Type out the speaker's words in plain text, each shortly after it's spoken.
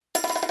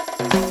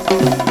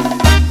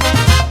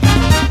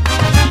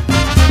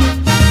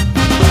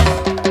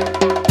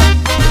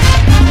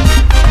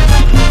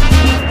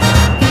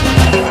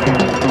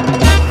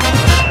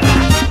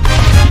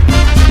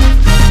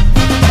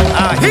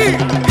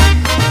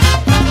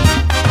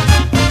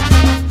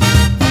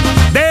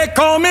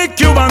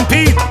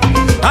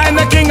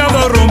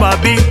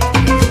beat.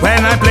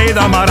 When I play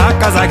the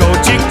maracas, I go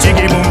chick,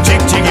 chicky, boom,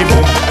 chick, chicky,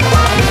 boom.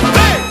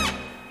 Hey!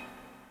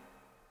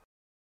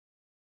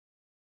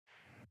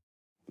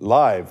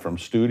 Live from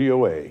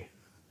Studio A.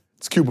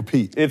 It's Cuba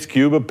Pete. It's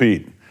Cuba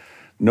Pete.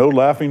 No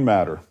laughing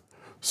matter.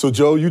 So,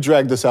 Joe, you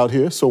dragged us out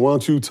here, so why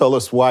don't you tell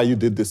us why you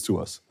did this to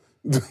us?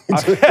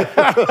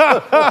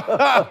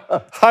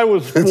 I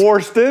was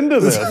forced into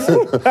this.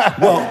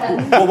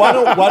 well, why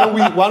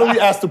don't we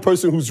ask the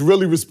person who's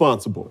really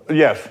responsible?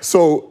 Yes.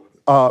 So,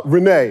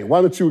 Renee,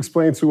 why don't you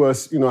explain to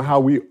us, how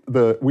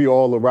we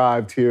all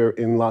arrived here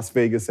in Las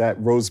Vegas at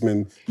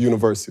Roseman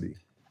University?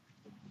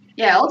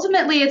 Yeah,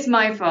 ultimately it's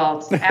my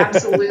fault.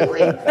 Absolutely.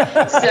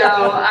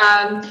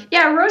 Roseman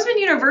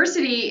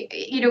University,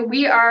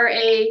 we are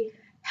a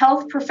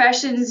health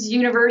professions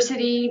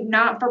university,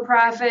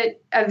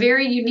 not-for-profit, a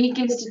very unique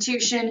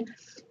institution,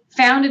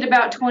 founded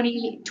about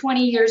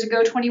 21 years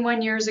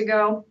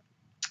ago.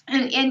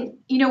 And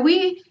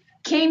we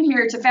came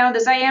here to found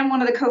this. I am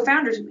one of the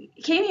co-founders. We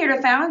came here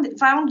to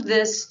found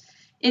this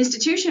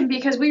institution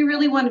because we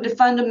really wanted to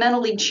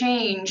fundamentally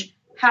change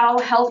how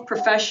health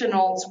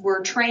professionals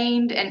were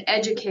trained and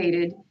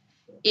educated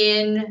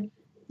in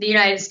the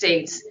United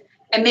States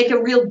and make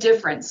a real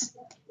difference.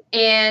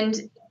 And,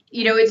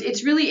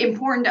 it's really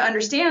important to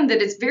understand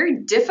that it's very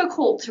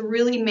difficult to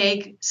really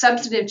make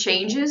substantive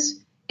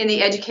changes in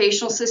the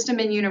educational system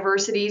in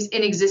universities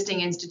in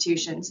existing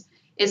institutions.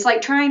 It's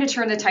like trying to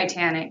turn the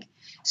Titanic.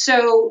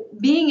 So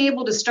being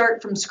able to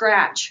start from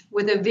scratch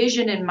with a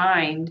vision in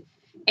mind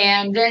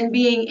and then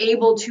being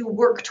able to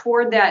work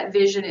toward that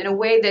vision in a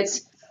way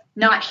that's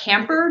not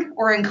hampered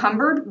or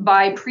encumbered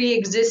by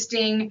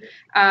pre-existing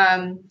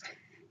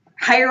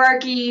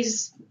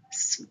hierarchies,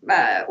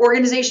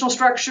 organizational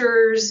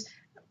structures,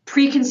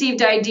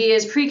 preconceived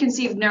ideas,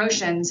 preconceived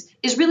notions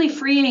is really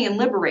freeing and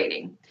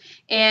liberating.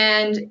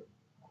 And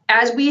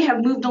as we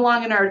have moved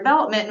along in our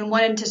development and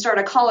wanted to start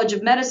a college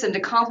of medicine to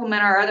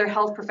complement our other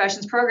health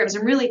professions programs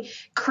and really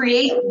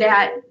create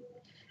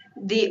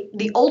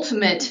the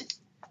ultimate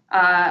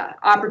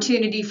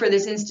opportunity for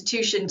this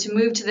institution to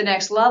move to the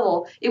next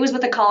level, it was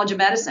with the College of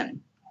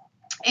Medicine.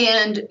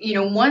 And,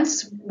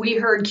 once we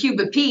heard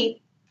Cuba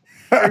Pete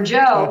or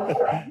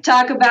Joe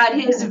talk about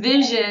his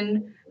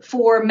vision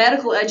for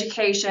medical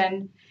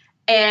education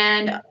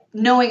and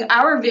knowing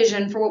our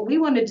vision for what we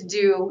wanted to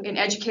do in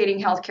educating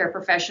healthcare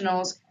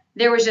professionals,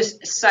 there was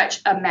just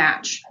such a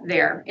match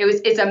there.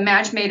 It's a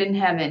match made in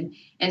heaven.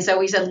 And so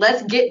we said,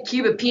 let's get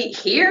Cuba Pete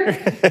here.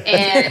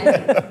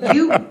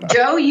 And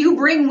Joe, you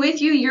bring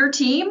with you your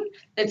team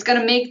that's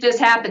going to make this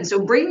happen. So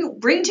bring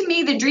to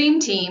me the dream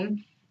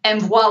team, and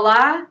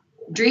voila,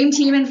 dream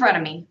team in front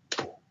of me.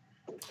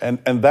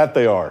 And that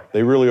they are.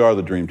 They really are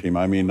the dream team.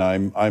 I mean,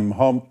 I'm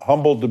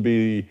humbled to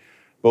be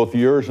both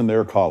yours and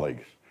their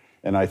colleagues.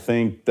 And I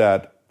think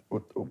that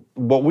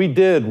what we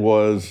did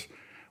was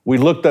we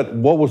looked at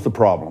what was the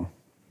problem.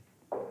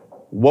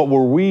 What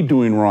were we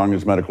doing wrong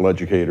as medical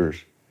educators?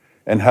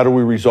 And how do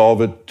we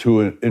resolve it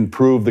to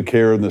improve the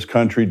care in this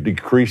country,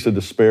 decrease the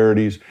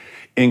disparities,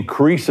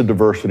 increase the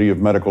diversity of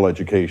medical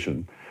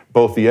education,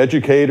 both the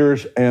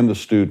educators and the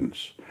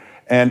students.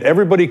 And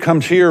everybody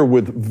comes here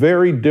with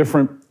very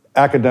different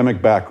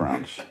academic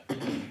backgrounds.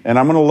 And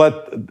I'm going to let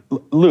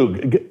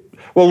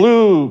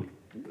Lou,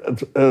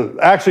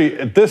 actually,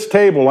 at this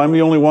table, I'm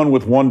the only one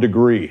with 1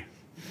 degree.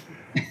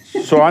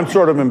 So I'm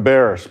sort of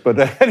embarrassed.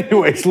 But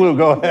anyways, Lou,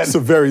 go ahead. It's a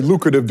very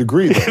lucrative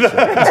degree. Right.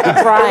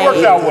 It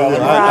worked out well.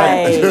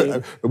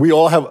 Right. We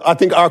all have, I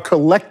think our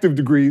collective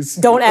degrees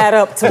don't add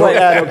up to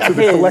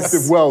the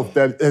collective wealth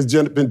that has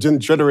been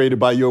generated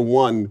by your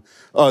 1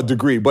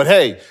 degree. But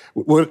hey,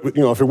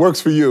 if it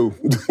works for you.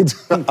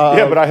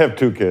 Yeah, but I have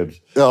 2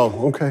 kids.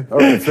 Oh, okay. All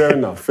right, fair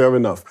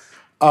enough.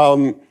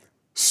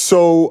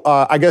 So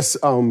I guess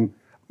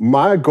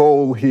my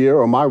goal here,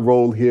 or my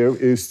role here,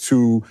 is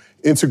to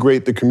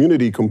integrate the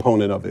community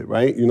component of it,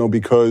 right?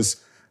 Because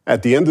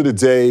at the end of the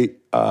day,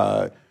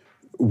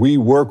 we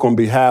work on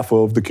behalf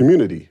of the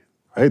community,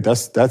 right?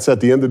 That's at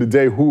the end of the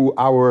day who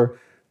our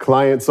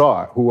clients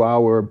are, who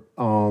our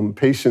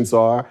patients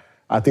are.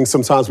 I think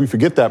sometimes we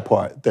forget that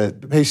part,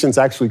 that patients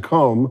actually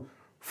come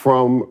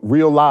from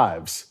real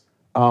lives.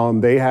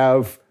 They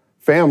have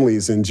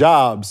families and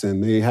jobs,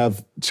 and they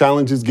have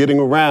challenges getting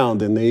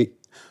around, and they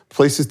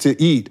places to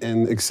eat,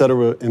 and et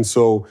cetera. And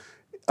so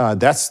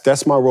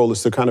that's my role,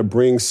 is to kind of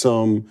bring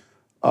some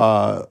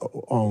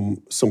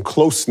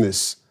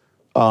closeness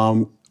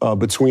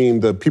between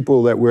the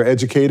people that we're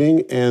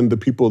educating and the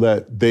people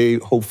that they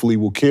hopefully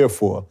will care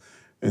for.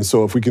 And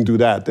so if we can do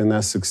that, then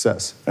that's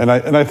success. And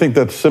I think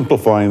that's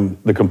simplifying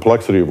the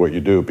complexity of what you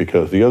do,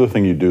 because the other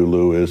thing you do,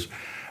 Lou, is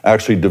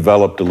actually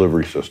develop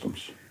delivery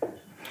systems.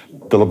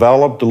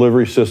 Develop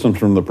delivery systems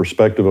from the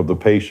perspective of the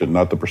patient,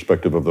 not the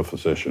perspective of the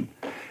physician.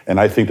 And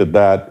I think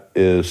that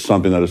is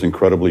something that is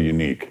incredibly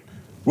unique.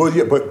 Well,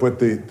 yeah, but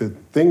the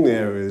thing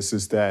there is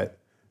that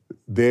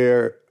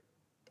they're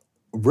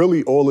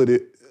really all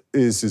it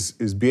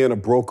is being a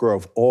broker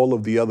of all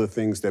of the other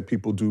things that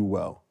people do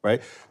well,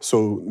 right?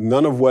 So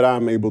none of what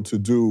I'm able to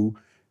do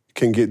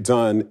can get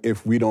done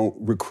if we don't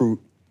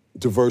recruit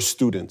diverse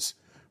students,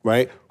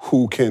 right,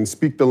 who can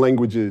speak the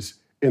languages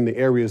in the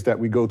areas that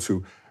we go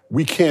to.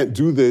 We can't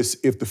do this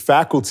if the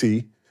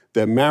faculty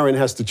that Marin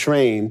has to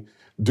train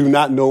do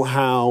not know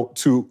how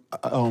to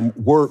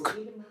work.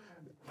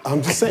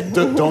 I'm just saying,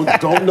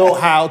 don't know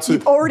how to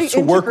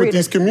work with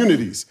these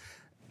communities.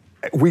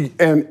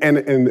 And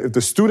if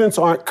the students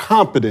aren't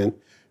competent,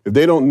 if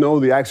they don't know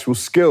the actual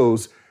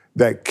skills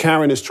that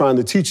Karen is trying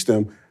to teach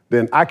them,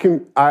 then I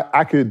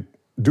could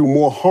do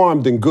more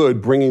harm than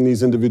good bringing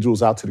these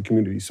individuals out to the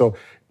community. So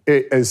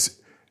as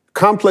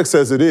complex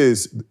as it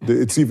is,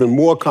 it's even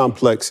more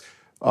complex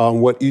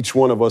what each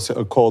one of us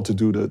are called to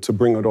do to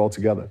bring it all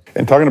together.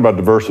 And talking about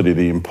diversity,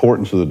 the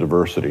importance of the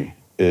diversity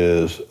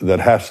is that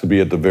has to be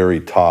at the very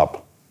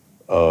top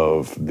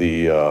of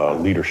the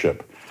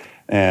leadership.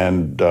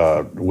 And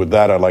with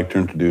that, I'd like to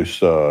introduce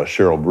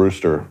Cheryl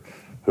Brewster,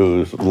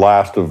 whose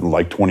last of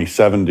like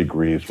 27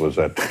 degrees was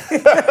at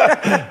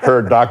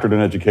her doctorate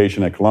in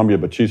education at Columbia,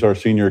 but she's our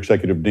Senior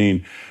Executive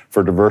Dean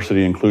for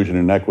Diversity, Inclusion,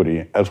 and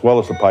Equity, as well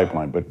as the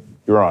pipeline. But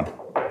you're on.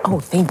 Oh,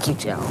 thank you,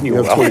 Joe. You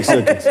have 20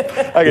 seconds.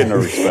 I get no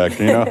respect,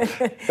 you know?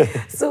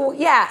 So,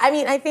 yeah, I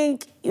mean, I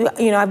think,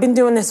 I've been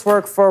doing this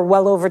work for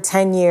well over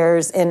 10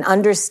 years, and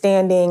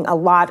understanding a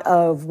lot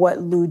of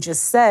what Lou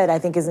just said, I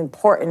think is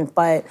important.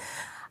 But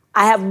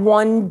I have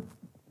one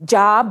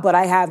job, but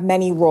I have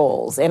many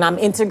roles, and I'm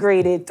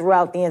integrated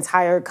throughout the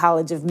entire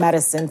College of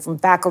Medicine, from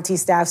faculty,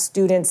 staff,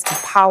 students, to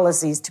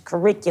policies, to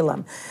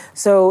curriculum.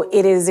 So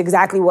it is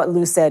exactly what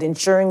Lou said,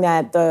 ensuring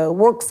that the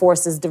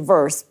workforce is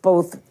diverse,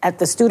 both at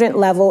the student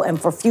level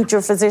and for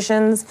future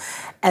physicians,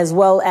 as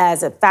well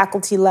as at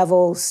faculty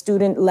level,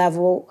 student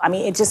level. I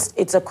mean,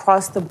 it's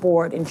across the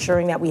board,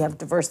 ensuring that we have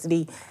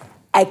diversity,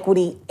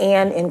 equity,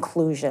 and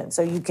inclusion.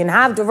 So you can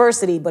have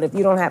diversity, but if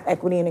you don't have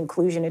equity and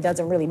inclusion, it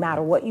doesn't really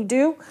matter what you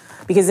do,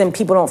 because then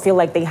people don't feel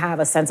like they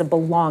have a sense of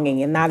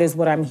belonging. And that is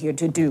what I'm here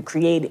to do,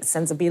 create a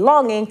sense of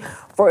belonging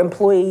for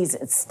employees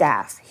and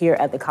staff here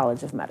at the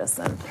College of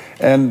Medicine.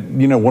 And,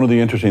 one of the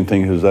interesting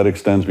things is that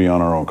extends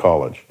beyond our own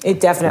college. It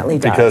definitely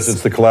does. Because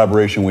it's the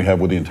collaboration we have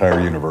with the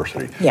entire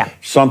university. Yeah.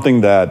 Something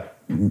that,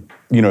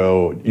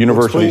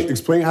 universities...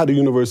 Explain how the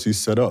university is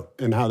set up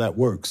and how that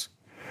works.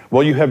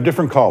 Well, you have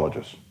different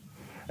colleges.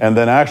 And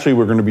then actually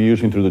we're going to be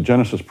using through the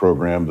Genesis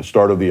program the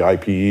start of the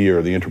IPE,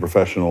 or the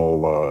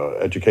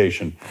interprofessional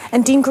education.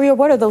 And Dean Greer,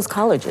 what are those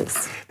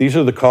colleges? These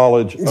are the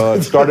college,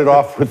 it started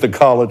off with the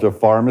College of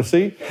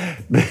Pharmacy,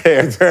 the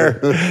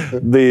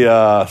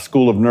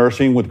School of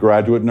Nursing with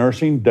graduate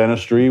nursing,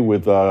 dentistry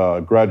with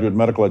graduate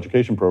medical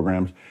education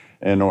programs,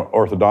 and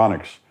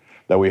orthodontics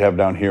that we have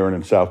down here and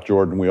in South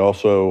Jordan. We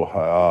also,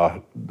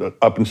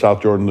 up in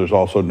South Jordan, there's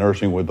also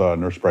nursing with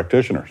nurse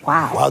practitioners.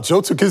 Wow. Wow, Joe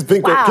took his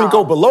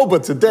Ginkgo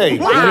biloba today.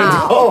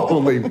 Wow.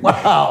 Holy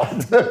wow.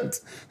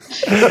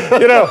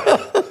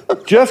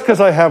 Just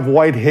because I have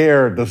white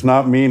hair does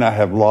not mean I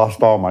have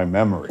lost all my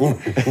memory.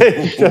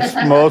 Just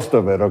most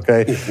of it,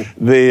 okay?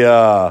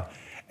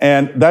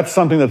 And that's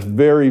something that's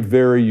very,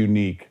 very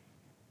unique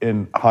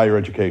in higher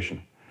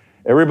education.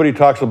 Everybody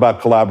talks about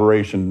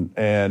collaboration,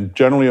 and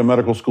generally a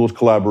medical school's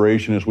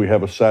collaboration is we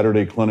have a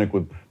Saturday clinic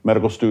with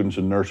medical students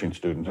and nursing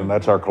students, and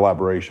that's our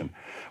collaboration.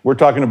 We're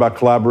talking about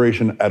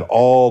collaboration at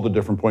all the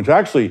different points.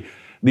 Actually,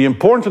 the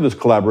importance of this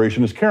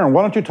collaboration is, Karen,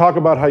 why don't you talk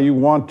about how you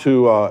want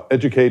to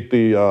educate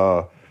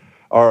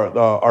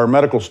our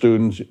medical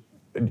students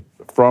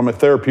from a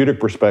therapeutic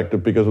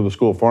perspective because of the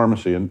School of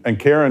Pharmacy. And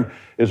Karen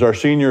is our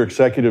Senior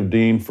Executive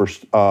Dean for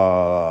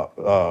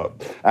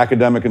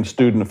Academic and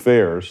Student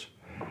Affairs,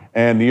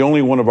 and the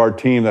only one of our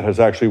team that has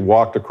actually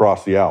walked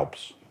across the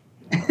Alps.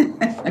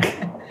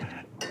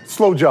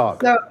 Slow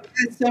jog.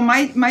 So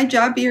my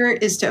job here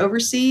is to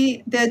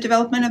oversee the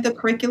development of the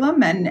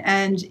curriculum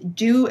and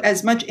do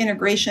as much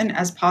integration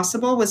as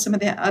possible with some of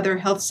the other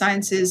health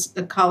sciences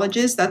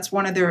colleges. That's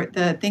one of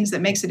the things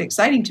that makes it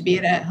exciting to be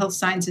at a health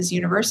sciences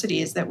university,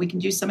 is that we can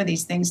do some of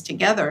these things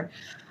together.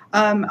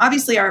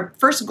 Obviously, our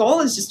first goal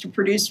is just to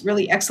produce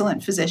really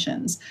excellent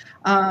physicians,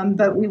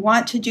 but we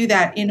want to do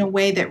that in a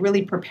way that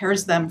really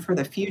prepares them for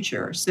the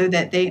future, so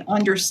that they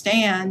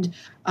understand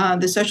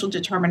the social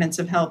determinants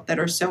of health that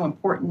are so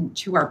important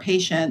to our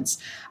patients,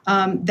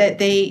 that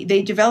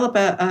they develop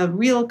a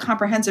real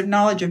comprehensive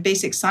knowledge of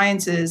basic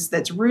sciences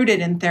that's rooted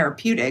in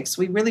therapeutics.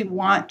 We really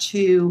want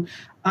to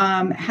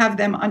have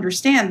them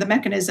understand the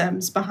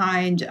mechanisms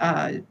behind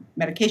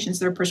medications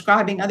they're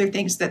prescribing, other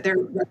things that they're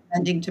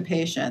recommending to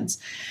patients.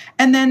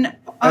 And then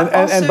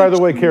and by the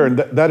way,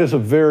 Karen, that is a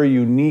very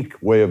unique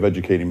way of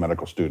educating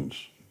medical students.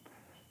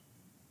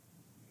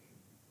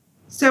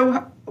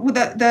 So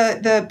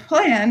the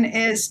plan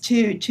is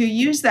to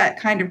use that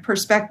kind of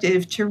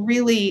perspective to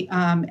really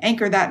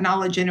anchor that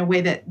knowledge in a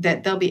way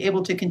that they'll be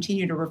able to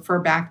continue to refer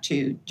back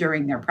to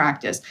during their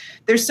practice.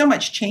 There's so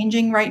much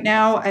changing right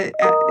now,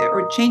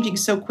 or changing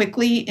so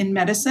quickly in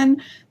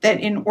medicine, that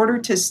in order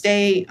to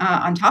stay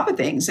on top of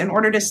things, in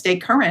order to stay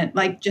current,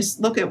 like just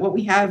look at what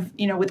we have,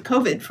 with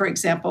COVID, for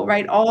example,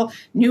 right? All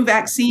new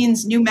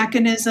vaccines, new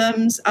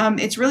mechanisms.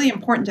 It's really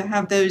important to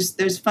have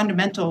those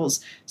fundamentals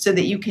so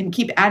that you can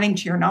keep adding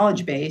to your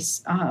knowledge base.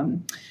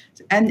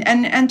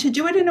 and to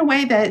do it in a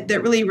way that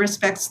really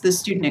respects the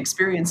student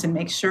experience and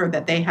makes sure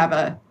that they have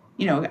a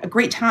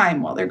great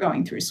time while they're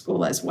going through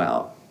school as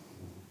well.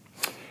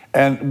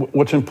 And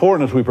what's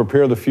important as we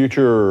prepare the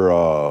future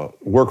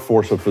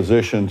workforce of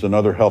physicians and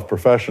other health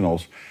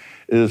professionals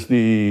is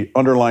the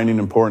underlining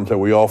importance that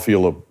we all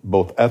feel of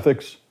both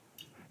ethics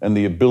and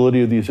the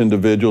ability of these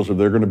individuals, if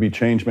they're going to be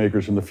change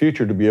makers in the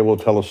future, to be able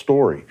to tell a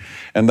story.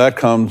 And that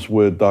comes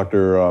with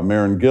Dr.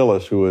 Maren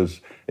Gillis, who is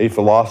a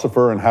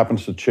philosopher and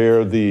happens to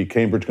chair the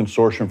Cambridge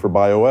Consortium for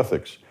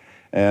Bioethics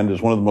and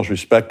is one of the most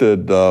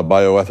respected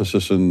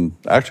bioethicists in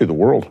actually the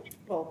world.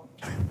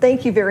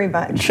 Thank you very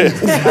much.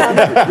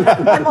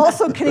 I'm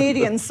also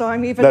Canadian, so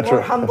I'm even more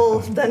humble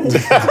than... No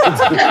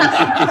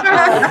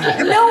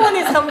one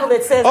is humble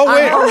that says, Oh,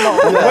 wait. I'm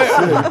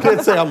humble. You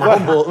can't say I'm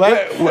humble,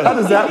 right? How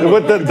does that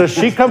work? Does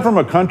she come from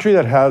a country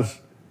that has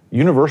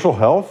universal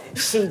health?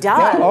 She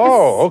does.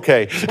 Oh,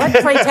 okay. What,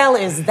 pray tell,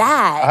 is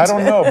that? I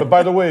don't know. But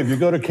by the way, if you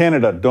go to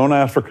Canada, don't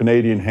ask for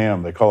Canadian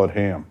ham. They call it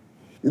ham.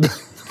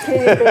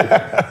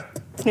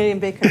 Canadian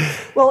bacon.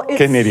 Well, it's,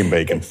 Canadian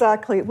bacon.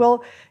 Exactly.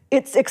 Well,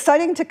 it's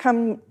exciting to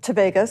come to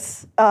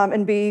Vegas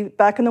and be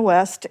back in the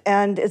West,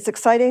 and it's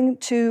exciting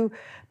to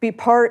be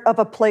part of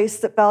a place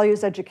that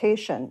values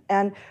education.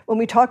 And when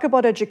we talk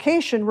about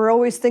education, we're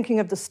always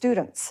thinking of the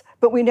students,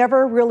 but we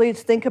never really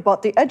think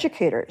about the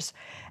educators.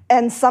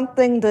 And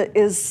something that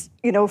is,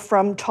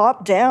 from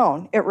top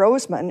down at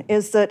Roseman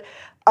is that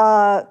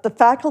the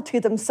faculty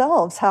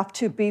themselves have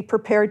to be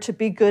prepared to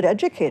be good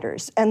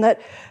educators, and that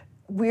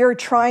we're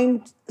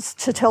trying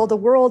to tell the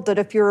world that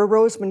if you're a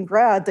Roseman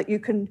grad, that you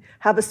can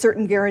have a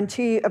certain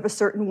guarantee of a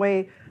certain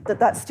way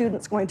that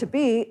student's going to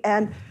be,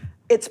 and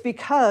it's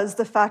because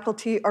the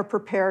faculty are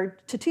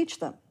prepared to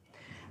teach them.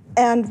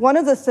 And one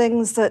of the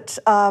things that,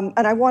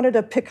 and I wanted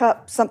to pick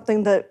up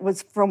something that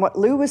was from what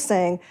Lou was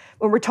saying,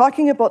 when we're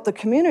talking about the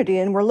community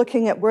and we're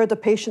looking at where the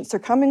patients are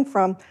coming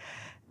from,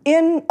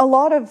 in a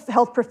lot of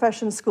health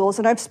profession schools,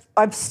 and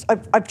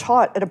I've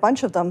taught at a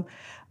bunch of them,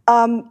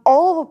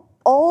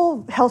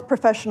 all health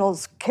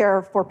professionals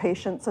care for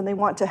patients and they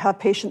want to have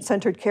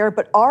patient-centered care,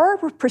 but our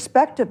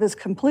perspective is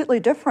completely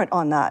different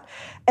on that.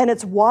 And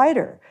it's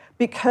wider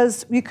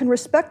because you can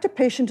respect a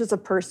patient as a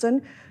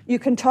person, you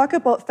can talk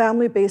about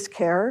family-based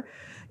care,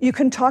 you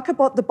can talk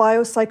about the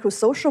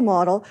biopsychosocial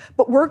model,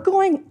 but we're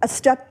going a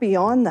step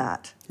beyond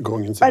that.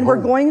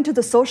 We're going into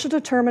the social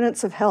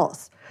determinants of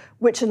health,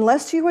 which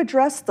unless you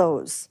address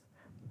those,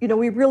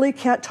 we really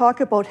can't talk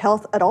about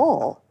health at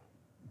all,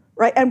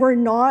 right? And we're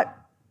not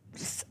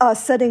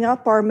setting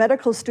up our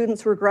medical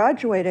students who are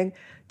graduating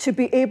to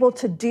be able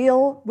to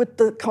deal with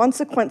the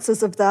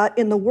consequences of that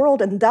in the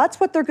world, and that's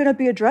what they're going to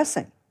be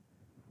addressing,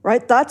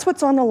 right? That's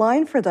what's on the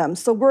line for them.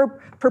 So we're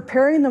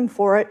preparing them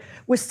for it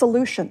with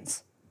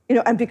solutions,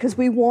 and because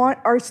we want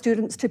our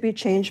students to be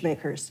change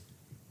makers.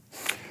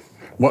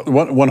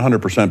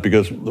 100%,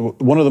 because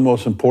one of the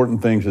most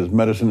important things is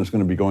medicine is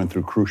going to be going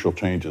through crucial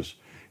changes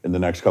in the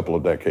next couple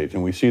of decades,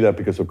 and we see that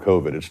because of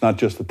COVID. It's not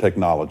just the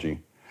technology,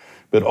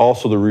 but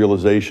also the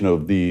realization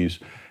of these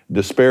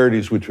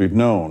disparities which we've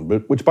known.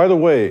 But which, by the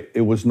way,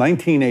 it was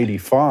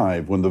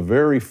 1985 when the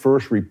very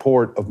first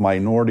report of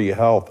minority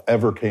health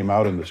ever came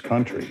out in this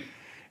country.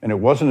 And it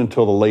wasn't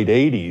until the late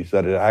 80s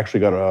that it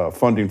actually got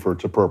funding for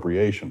its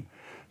appropriation.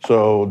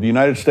 So the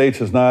United States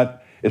is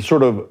not, it's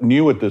sort of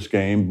new at this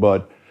game,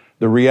 but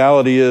the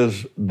reality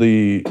is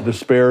the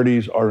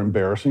disparities are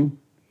embarrassing.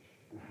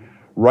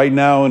 Right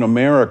now in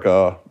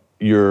America,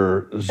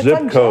 your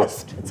zip code,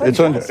 it's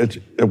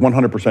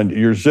 100%.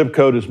 Your zip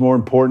code is more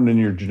important than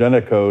your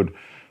genetic code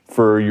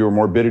for your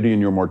morbidity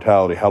and your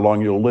mortality, how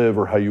long you'll live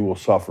or how you will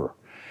suffer.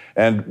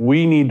 And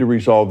we need to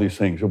resolve these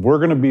things. If we're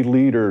going to be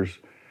leaders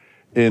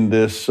in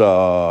this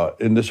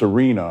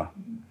arena,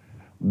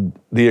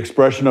 the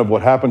expression of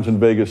what happens in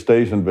Vegas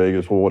stays in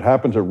Vegas. Well, what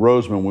happens at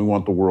Roseman, we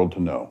want the world to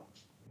know.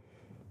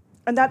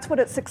 And that's what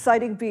it's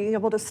exciting, being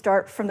able to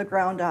start from the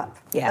ground up.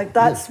 Yeah.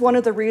 That's one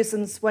of the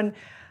reasons when,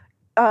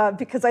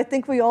 because I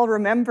think we all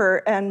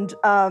remember, and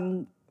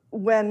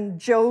when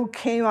Joe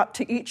came up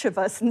to each of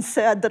us and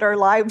said that our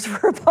lives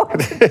were about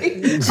to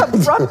be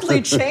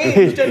abruptly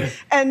changed,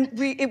 and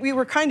we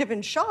were kind of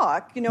in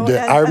shock, Yeah,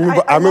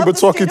 and I remember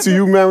talking to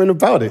you, Maren,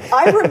 about it.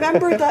 I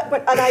remember that,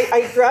 and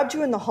I grabbed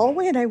you in the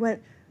hallway and I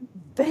went,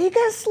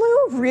 Vegas,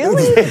 Lou?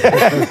 Really?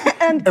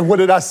 and what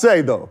did I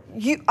say, though?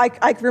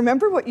 I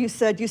remember what you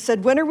said. You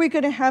said, when are we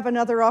going to have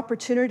another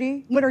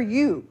opportunity? When are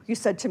you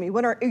said to me,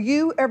 when are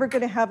you ever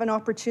going to have an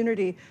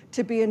opportunity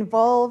to be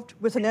involved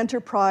with an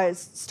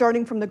enterprise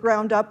starting from the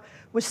ground up,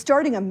 with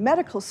starting a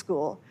medical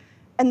school?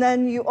 And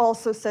then you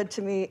also said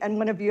to me, and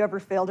when have you ever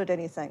failed at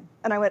anything?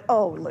 And I went,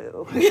 oh,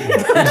 Lou. He's a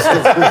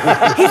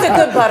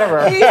good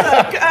butterer.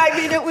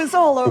 It was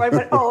all over. I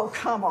went, oh,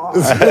 come on.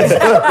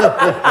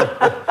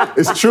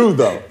 It's true,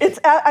 though. I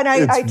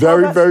tell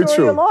very, that very story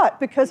true. a lot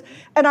because,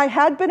 and I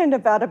had been in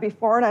Nevada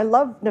before, and I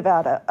love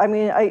Nevada. I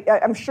mean,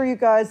 I'm sure you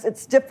guys,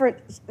 it's different.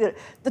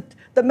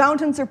 The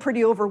mountains are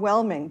pretty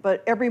overwhelming,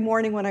 but every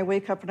morning when I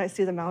wake up and I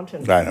see the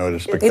mountains, I know,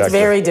 it's spectacular. It's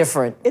very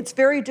different. It's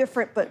very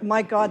different, but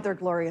my God, they're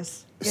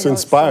glorious. It's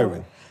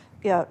inspiring.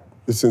 Yeah.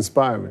 It's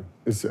inspiring.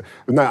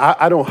 Now,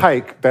 I don't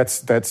hike.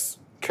 That's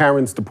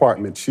Karen's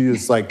department. She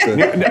is like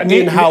the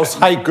in-house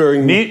hiker.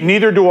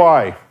 Neither do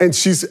I. And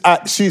she's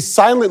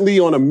silently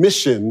on a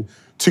mission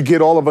to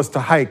get all of us to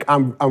hike.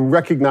 I'm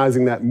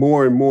recognizing that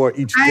more and more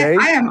each day.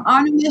 I am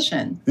on a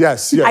mission.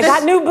 Yes. I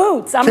got new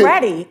boots. I'm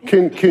ready.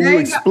 Can you you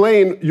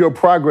explain your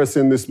progress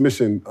in this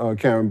mission,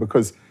 Karen?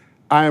 Because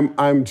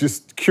I'm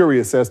just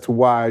curious as to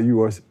why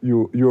you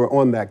are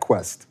on that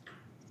quest.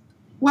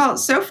 Well,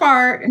 so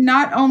far,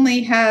 not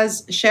only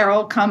has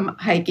Cheryl come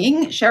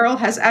hiking, Cheryl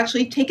has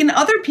actually taken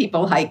other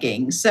people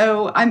hiking.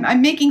 So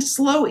I'm making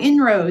slow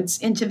inroads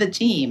into the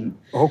team.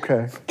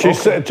 Okay.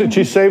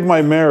 She saved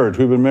my marriage.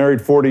 We've been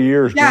married 40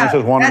 years. Yeah, Janice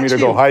has wanted me to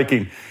go too.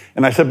 hiking.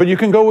 And I said, but you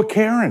can go with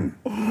Karen.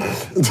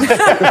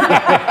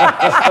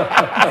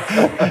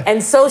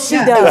 And so she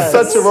does.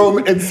 Such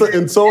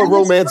a so a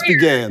romance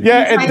began.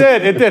 Yeah,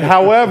 it did.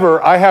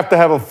 However, I have to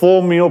have a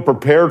full meal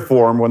prepared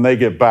for them when they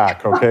get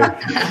back, okay?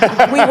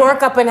 We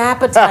work up an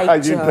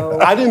appetite, Joe.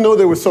 I didn't know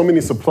there were so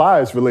many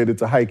supplies related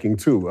to hiking,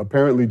 too.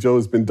 Apparently,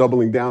 Joe's been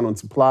doubling down on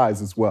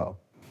supplies as well.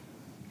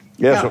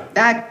 Yeah, So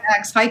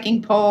backpacks,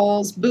 hiking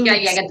poles, boots. Yeah,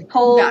 I got the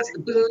poles, the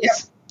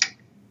boots.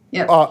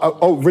 Yep.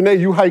 Renee,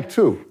 you hike,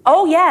 too.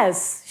 Oh,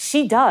 yes,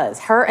 she does.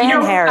 Her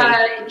and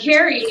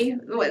Harry.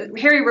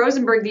 Harry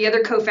Rosenberg, the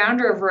other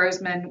co-founder of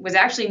Roseman, was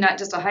actually not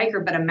just a hiker,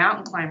 but a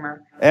mountain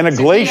climber. and a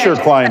glacier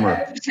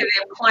climber. To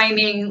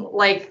climbing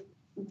like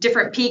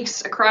different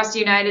peaks across the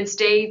United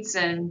States.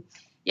 And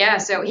yeah,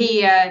 so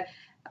he,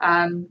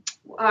 I'm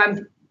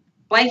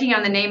blanking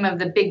on the name of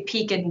the big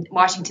peak in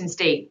Washington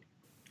State.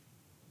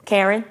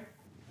 Karen?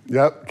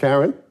 Yep,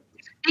 Karen.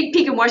 Big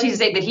peak in Washington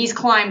State that he's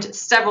climbed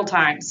several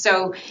times.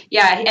 So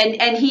yeah,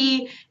 and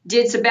he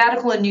did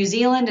sabbatical in New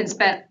Zealand and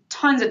spent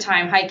tons of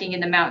time hiking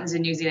in the mountains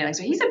in New Zealand.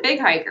 So he's a big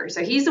hiker.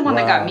 So he's the one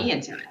that got me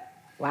into it.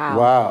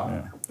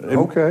 Wow. Yeah.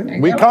 Okay.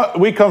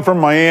 We come from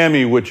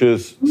Miami, which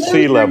is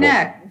sea level.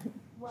 yeah,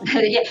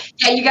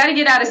 you got to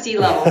get out of sea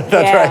level.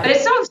 Right. But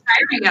it's so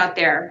inspiring out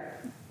there.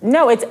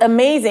 No, it's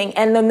amazing.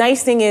 And the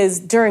nice thing is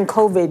during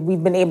COVID,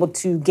 we've been able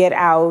to get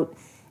out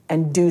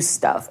and do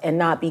stuff and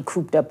not be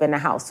cooped up in a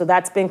house. So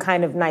that's been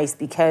kind of nice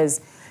because,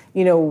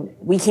 you know,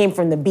 we came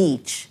from the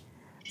beach.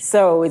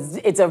 So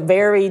it's a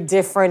very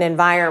different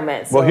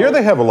environment. So. Well, here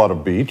they have a lot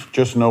of beach,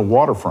 just no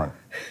waterfront.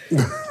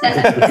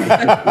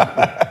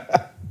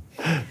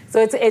 So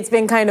it's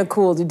been kind of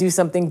cool to do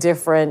something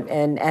different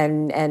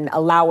and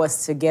allow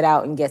us to get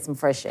out and get some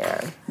fresh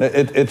air.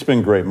 It's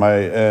been great.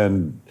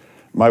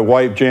 My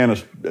wife,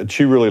 Janice,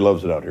 she really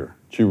loves it out here.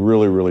 She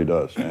really, really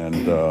does.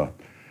 And,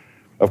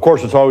 of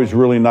course, it's always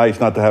really nice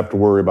not to have to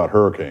worry about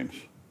hurricanes.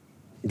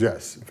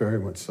 Yes, very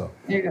much so.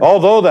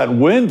 Although that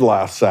wind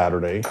last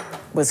Saturday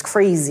Was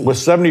crazy.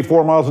 was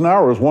 74 miles an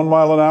hour. It was 1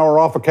 mile an hour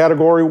off of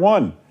Category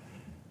 1.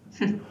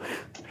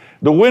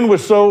 The wind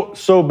was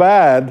so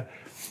bad,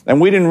 and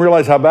we didn't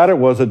realize how bad it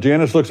was, that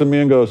Janice looks at me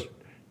and goes,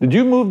 "Did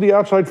you move the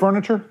outside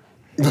furniture?"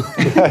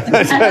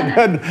 I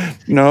said,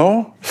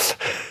 "No."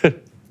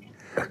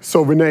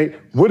 So, Renee,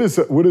 what is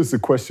the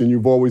question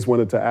you've always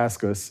wanted to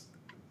ask us,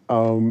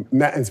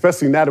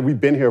 especially now that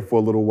we've been here for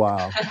a little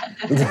while,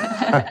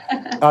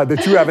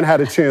 that you haven't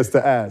had a chance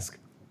to ask?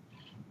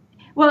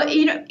 Well,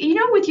 you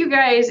know, with you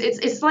guys,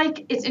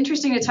 it's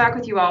interesting to talk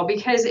with you all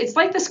because it's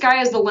like the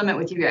sky is the limit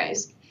with you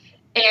guys.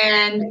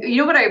 And you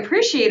know what I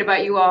appreciate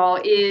about you all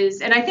is,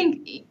 and I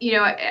think, you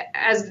know,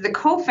 as the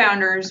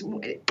co-founders,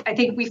 I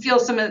think we feel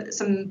some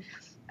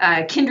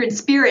kindred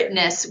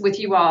spiritness with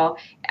you all.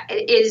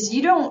 Is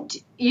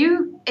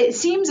it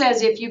seems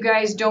as if you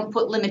guys don't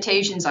put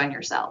limitations on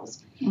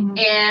yourselves. Mm-hmm.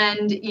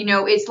 And you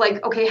know, it's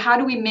like, okay, how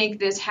do we make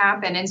this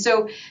happen? And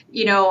so,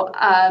 you know,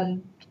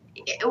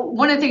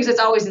 one of the things that's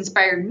always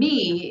inspired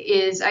me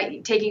is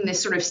taking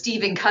this sort of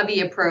Stephen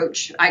Covey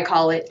approach, I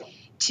call it,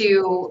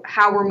 to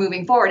how we're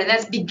moving forward. And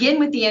that's begin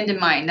with the end in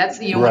mind.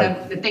 That's, you know, right.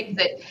 One of the things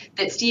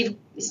that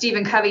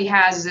Stephen Covey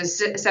has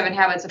is 7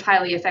 Habits of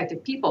Highly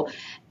Effective People.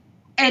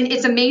 And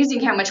it's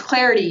amazing how much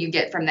clarity you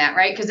get from that,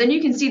 right? Because then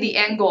you can see the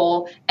end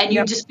goal and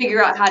you just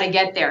figure out how to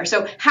get there.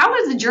 So how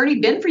has the journey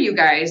been for you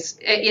guys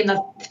in the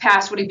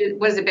past, what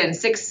has it been,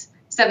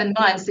 6-7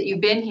 months that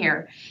you've been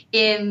here,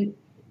 in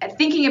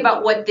thinking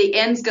about what the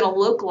end's going to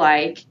look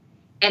like,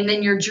 and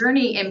then your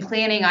journey in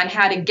planning on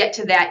how to get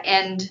to that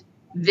end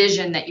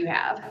vision that you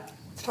have?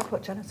 Let's talk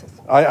about Genesis.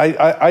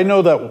 I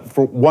know that,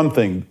 for one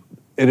thing,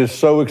 it is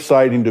so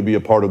exciting to be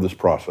a part of this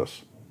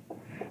process.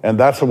 And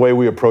that's the way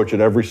we approach it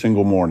every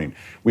single morning.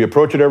 We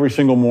approach it every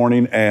single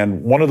morning,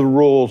 and one of the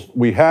rules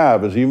we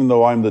have is, even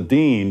though I'm the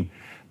dean,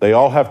 they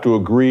all have to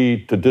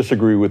agree to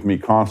disagree with me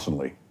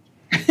constantly.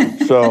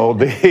 So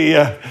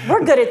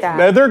we're good at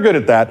that. They're good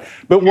at that.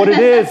 But what it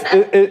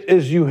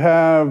is you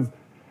have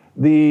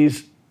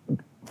these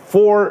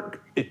 4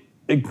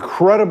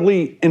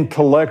 incredibly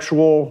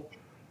intellectual,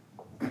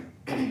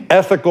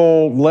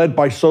 ethical, led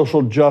by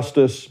social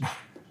justice,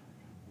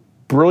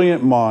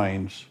 brilliant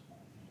minds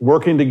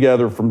working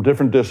together from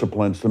different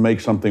disciplines to make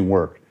something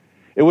work.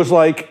 It was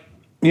like,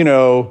 you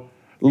know,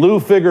 Lou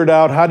figured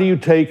out, how do you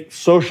take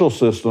social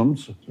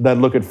systems that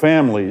look at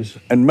families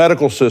and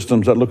medical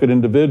systems that look at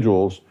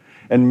individuals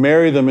and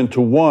marry them into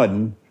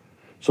one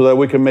so that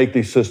we can make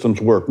these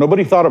systems work?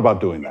 Nobody thought about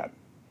doing that.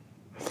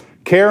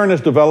 Karen is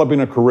developing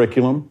a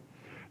curriculum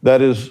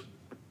that is,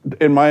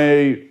 in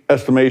my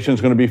estimation,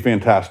 is going to be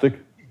fantastic,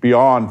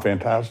 beyond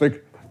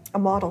fantastic. A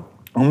model.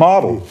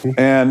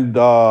 And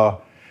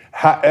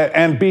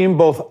being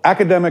both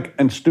academic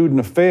and student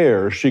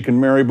affairs, she can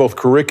marry both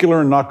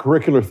curricular and not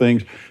curricular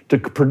things to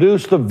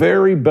produce the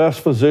very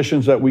best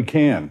physicians that we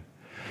can.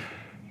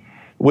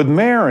 With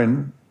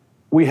Marin,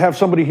 we have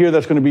somebody here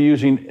that's going to be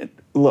using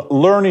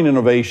learning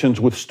innovations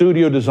with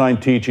studio design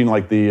teaching,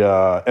 like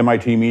the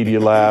MIT Media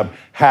Lab,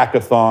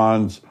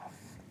 hackathons,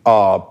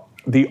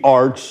 the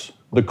arts,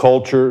 the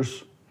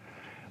cultures,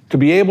 to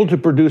be able to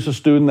produce a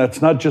student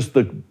that's not just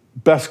the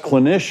best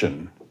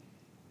clinician,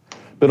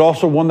 but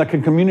also one that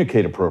can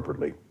communicate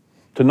appropriately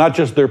to not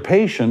just their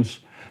patients,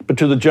 but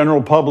to the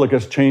general public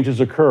as changes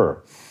occur.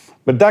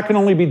 But that can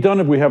only be done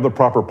if we have the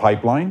proper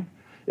pipeline,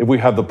 if we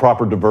have the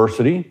proper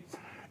diversity,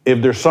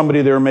 if there's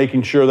somebody there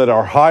making sure that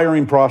our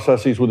hiring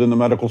processes within the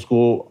medical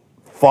school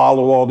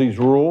follow all these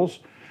rules.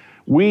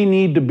 We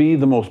need to be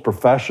the most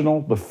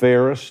professional, the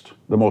fairest,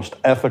 the most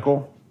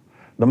ethical,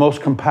 the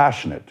most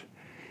compassionate.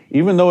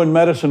 Even though in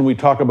medicine we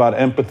talk about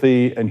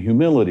empathy and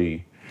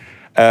humility,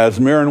 as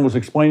Marin was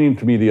explaining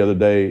to me the other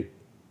day,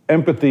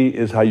 empathy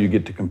is how you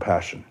get to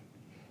compassion.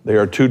 They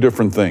are two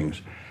different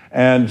things.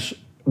 And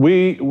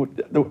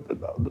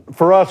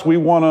for us, we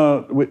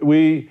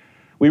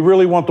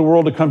really want the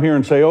world to come here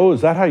and say, oh,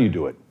 is that how you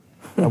do it?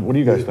 What do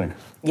you guys think?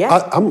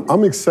 Yeah.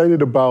 I'm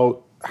excited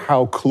about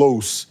how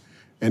close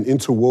and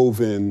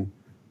interwoven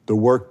the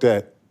work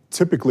that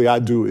typically I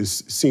do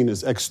is seen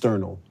as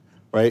external,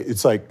 right?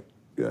 It's like,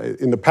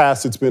 in the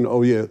past, it's been,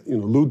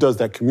 Lou does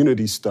that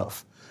community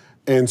stuff.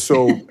 And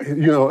so,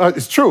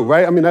 it's true,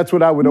 right? I mean, that's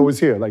what I would always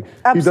hear. Like,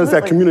 Absolutely. He does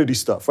that community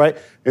stuff, right?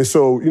 And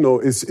so,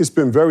 it's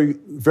been very,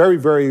 very,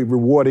 very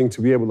rewarding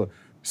to be able to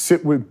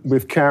sit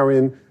with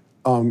Karen.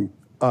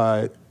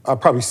 I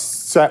probably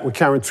sat with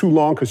Karen too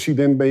long because she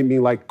then made me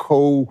like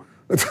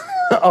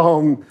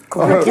co-curriculum.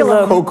 Co-chair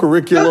of the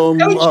curriculum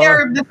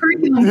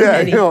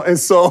committee. And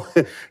so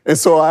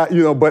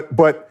I,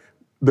 but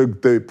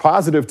the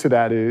positive to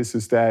that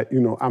is that,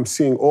 I'm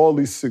seeing all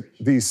these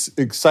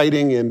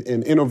exciting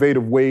and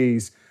innovative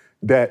ways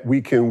that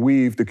we can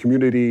weave the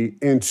community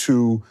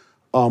into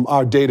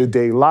our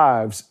day-to-day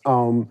lives.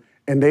 And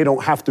they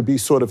don't have to be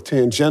sort of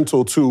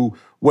tangential to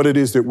what it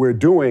is that we're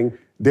doing.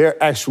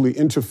 They're actually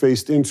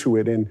interfaced into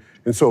it. And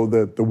so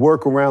the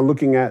work around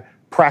looking at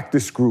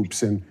practice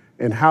groups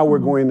and how we're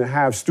going to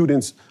have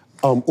students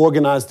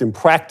organized in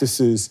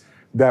practices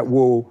that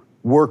will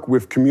work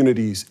with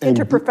communities.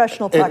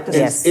 Interprofessional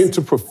practices. And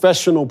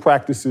interprofessional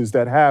practices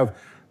that have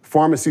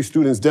pharmacy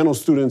students, dental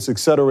students, et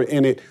cetera,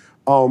 in it.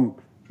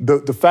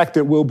 The fact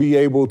that we'll be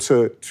able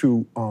to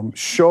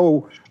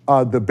show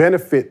the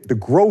benefit, the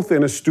growth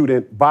in a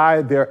student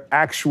by their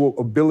actual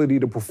ability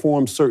to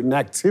perform certain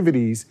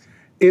activities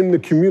in the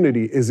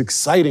community is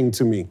exciting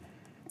to me.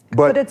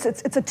 But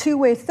it's a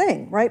two-way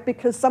thing, right?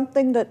 Because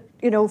something that,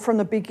 from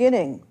the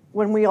beginning,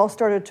 when we all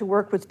started to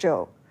work with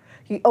Joe,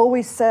 he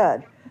always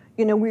said,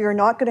 we are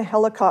not going to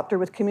helicopter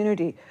with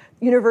community.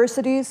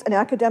 Universities and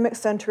academic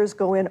centers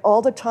go in all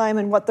the time,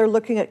 and what they're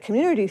looking at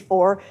community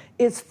for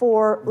is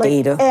for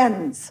data.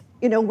 Ends.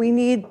 We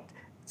need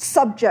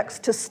subjects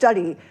to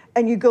study,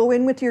 and you go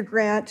in with your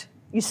grant,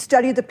 you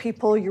study the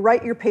people, you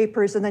write your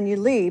papers, and then you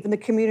leave, and the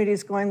community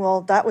is going,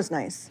 well, that was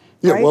nice.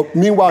 Yeah, right? well,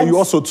 meanwhile, you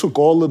also took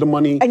all of the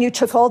money. And you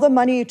took all the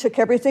money, you took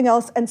everything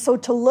else. And so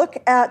to look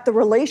at the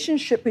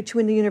relationship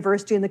between the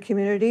university and the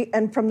community,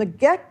 and from the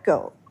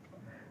get-go,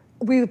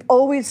 we've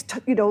always,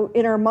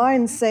 in our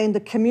minds saying the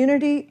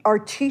community are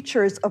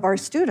teachers of our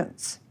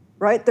students,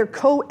 right? They're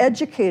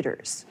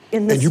co-educators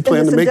in this. And you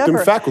plan to make endeavor.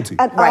 them faculty.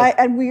 And, right.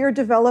 and we are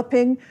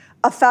developing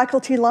a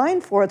faculty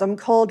line for them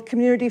called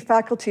Community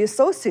Faculty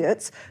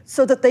Associates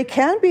so that they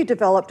can be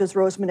developed as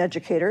Roseman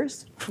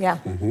educators. Yeah.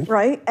 Mm-hmm.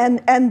 Right?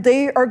 And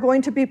they are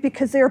going to be,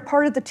 because they are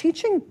part of the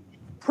teaching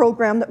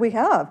program that we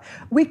have.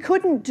 We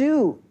couldn't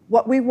do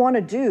what we want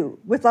to do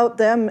without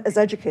them as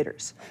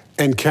educators.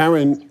 And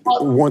Karen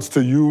wants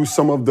to use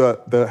some of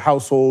the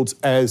households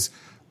as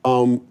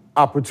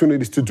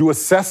opportunities to do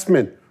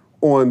assessment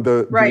on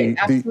the... Right,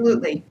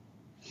 absolutely.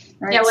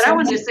 Right. Yeah, what I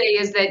wanted to say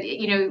is that,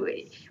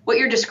 what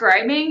you're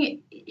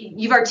describing,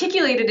 you've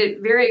articulated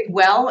it very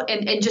well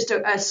in just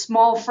a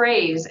small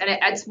phrase. And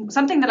it's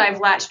something that I've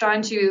latched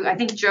onto. I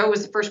think Joe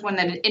was the first one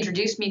that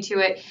introduced me to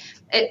it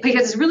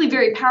because it's really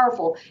very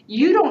powerful.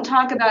 You don't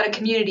talk about a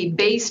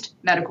community-based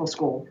medical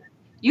school.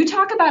 You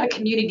talk about a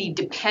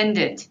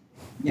community-dependent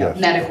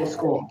medical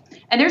school.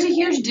 And there's a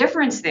huge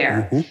difference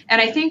there. Mm-hmm.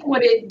 And I think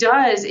what it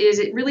does is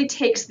it really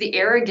takes the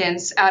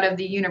arrogance out of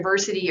the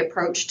university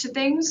approach to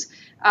things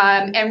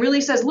and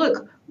really says,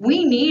 look,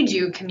 we need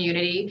you,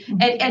 community.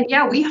 And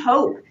yeah, we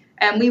hope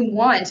and we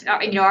want,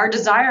 our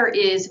desire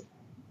is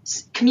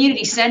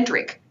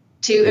community-centric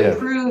to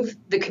improve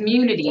the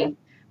community.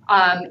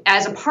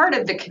 as a part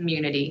of the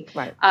community.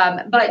 Right.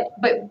 But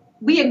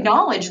we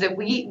acknowledge that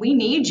we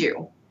need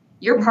you.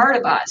 You're part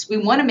of us. We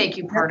want to make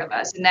you part of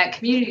us. And that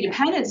community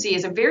dependency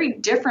is a very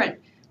different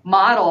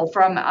model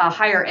from a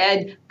higher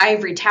ed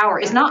ivory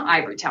tower. It's not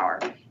ivory tower.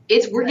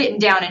 It's we're getting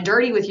down and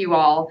dirty with you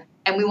all,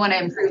 and we want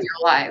to improve your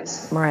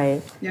lives.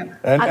 Right. Yeah.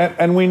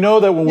 And we know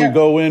that when we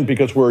go in,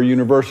 because we're a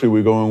university,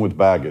 we go in with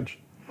baggage.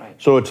 Right.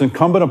 So it's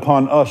incumbent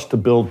upon us to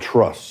build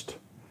trust.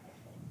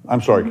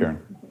 I'm sorry,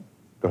 Karen.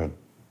 Go ahead.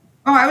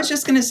 Oh, I was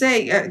just going to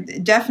say,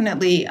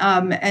 definitely,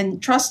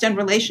 and trust and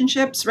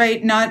relationships,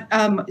 right? Not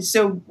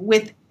so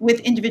with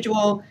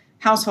individual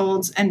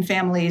households and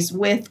families,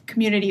 with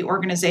community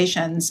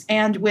organizations,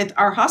 and with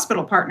our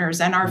hospital partners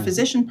and our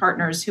physician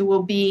partners, who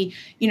will be,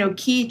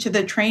 key to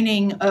the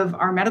training of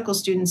our medical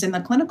students in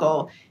the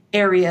clinical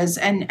areas,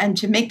 and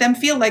to make them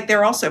feel like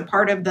they're also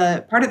part of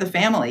the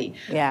family.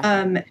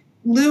 Yeah.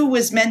 Lou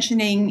was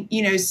mentioning,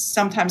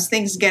 sometimes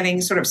things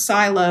getting sort of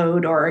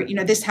siloed, or,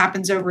 this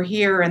happens over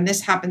here and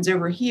this happens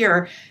over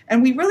here.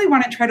 And we really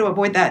want to try to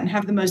avoid that and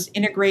have the most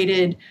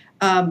integrated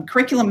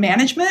curriculum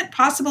management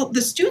possible.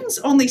 The students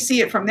only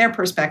see it from their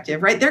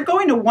perspective, right? They're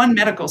going to one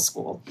medical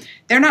school.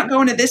 They're not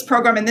going to this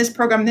program and this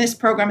program and this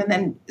program, and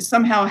then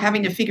somehow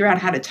having to figure out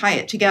how to tie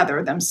it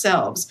together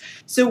themselves.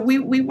 So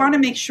we want to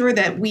make sure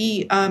that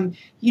we,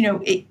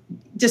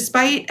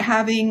 despite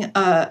having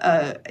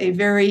a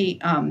very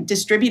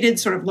distributed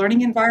sort of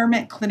learning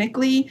environment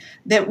clinically,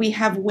 that we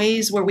have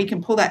ways where we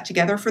can pull that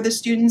together for the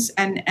students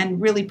and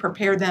really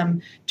prepare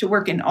them to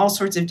work in all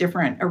sorts of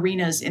different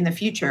arenas in the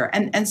future.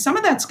 And some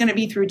of that's going to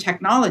be through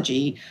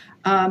technology,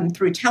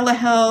 through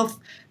telehealth,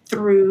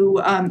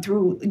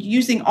 through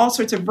using all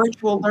sorts of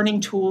virtual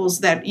learning tools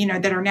that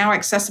are now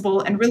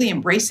accessible, and really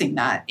embracing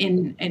that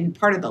in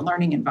part of the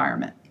learning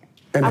environment.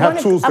 And I want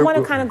to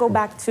that- kind of go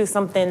back to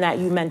something that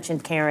you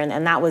mentioned, Karen,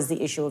 and that was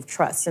the issue of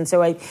trust. And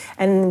so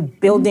and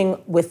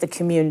building with the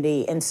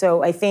community. And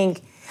so I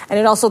think, and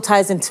it also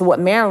ties into what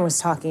Maren was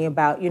talking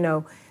about,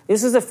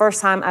 this is the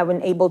first time I've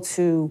been able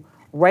to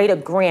write a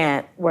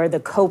grant where the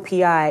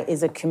co-PI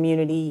is a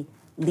community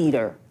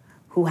leader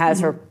who has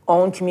her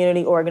own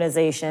community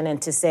organization,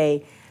 and to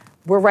say,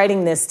 we're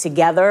writing this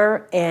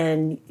together,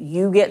 and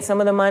you get some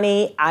of the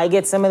money, I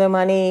get some of the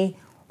money,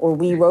 or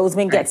we,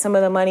 Roseman, get some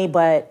of the money,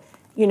 but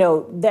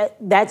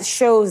that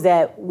shows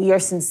that we are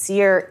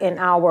sincere in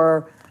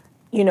our,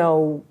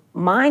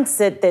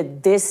 mindset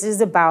that this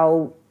is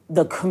about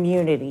the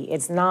community.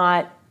 It's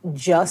not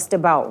just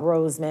about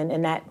Roseman,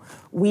 and that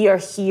we are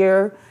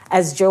here,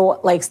 as Joe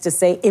likes to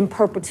say, in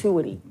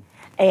perpetuity.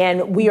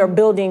 And we are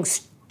building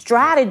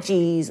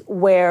strategies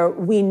where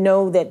we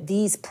know that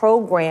these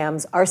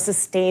programs are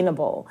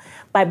sustainable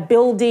by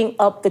building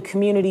up the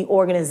community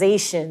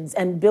organizations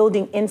and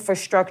building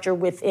infrastructure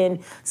within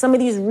some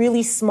of these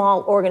really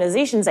small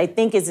organizations. I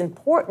think is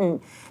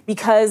important,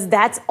 because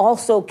that's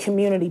also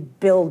community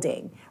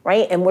building,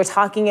 right? And we're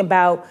talking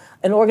about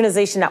an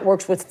organization that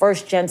works with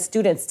first-gen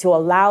students to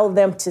allow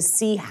them to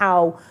see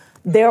how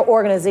their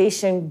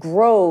organization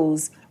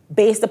grows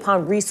based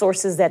upon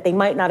resources that they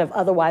might not have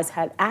otherwise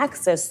had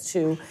access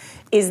to,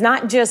 is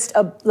not just,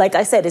 like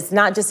I said, it's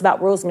not just about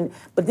Roseman,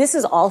 but this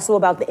is also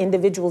about the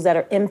individuals that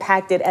are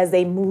impacted as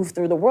they move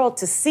through the world,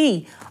 to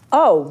see,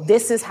 oh,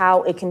 this is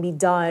how it can be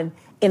done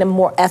in a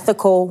more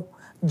ethical,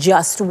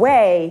 just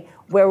way,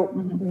 where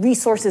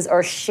resources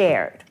are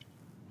shared.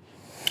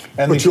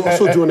 But you're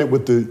also doing it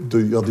with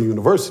the other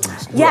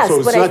universities. Yes, so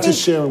it's but not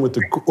just sharing with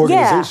the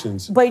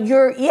organizations. Yeah, but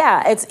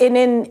it's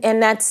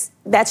and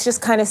that's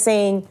just kind of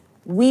saying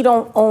we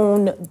don't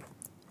own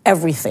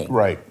everything.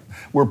 Right.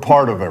 We're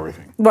part of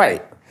everything.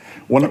 Right.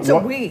 It's a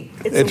we.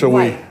 It's a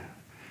we.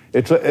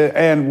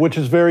 And which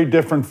is very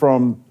different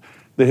from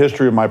the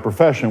history of my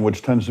profession,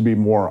 which tends to be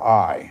more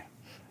I.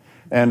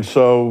 And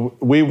so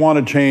we want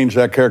to change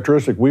that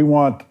characteristic. We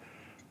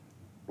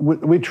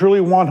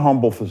truly want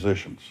humble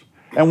physicians.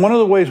 And one of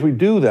the ways we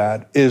do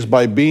that is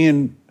by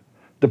being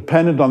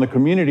dependent on the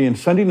community and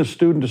sending a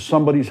student to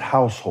somebody's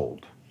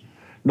household.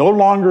 No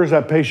longer is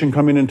that patient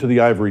coming into the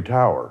ivory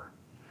tower,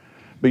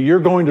 but you're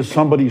going to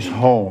somebody's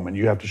home, and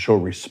you have to show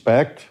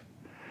respect,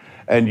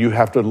 and you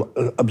have to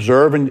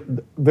observe,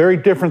 and very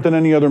different than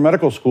any other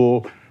medical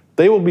school.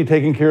 They will be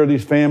taking care of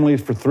these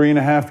families for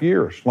 3.5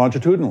 years,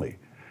 longitudinally.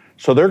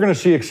 So they're going to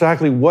see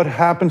exactly what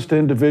happens to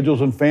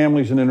individuals and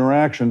families and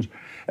interactions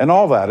and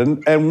all that.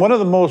 And one of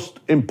the most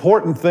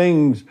important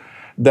things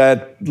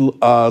that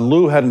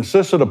Lou had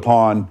insisted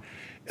upon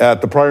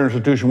at the prior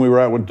institution we were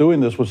at with doing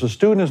this was the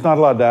student is not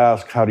allowed to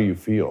ask, how do you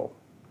feel?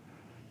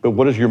 But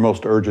what is your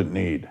most urgent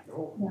need?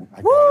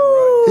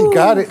 He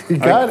got it. He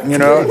got it. You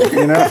know.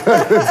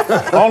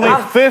 Only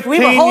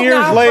 15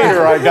 years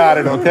later, I got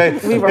it. Okay.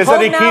 We were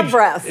holding our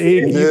breath.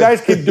 You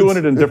guys keep doing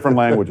it in different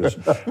languages.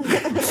 And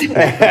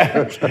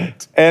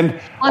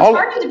it's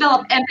hard to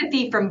develop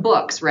empathy from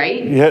books,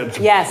 right?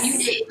 Yes.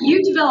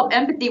 You develop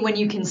empathy when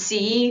you can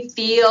see,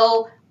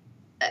 feel,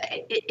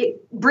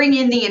 bring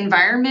in the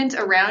environment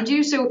around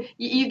you. So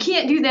you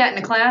can't do that in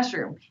a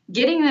classroom.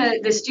 Getting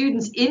the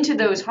students into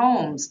those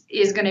homes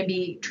is going to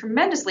be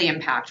tremendously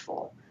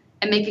impactful.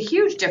 and make a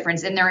huge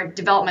difference in their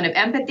development of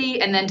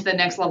empathy and then to the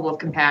next level of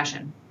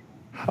compassion.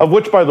 Of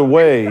which, by the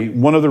way,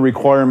 one of the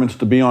requirements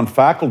to be on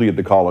faculty at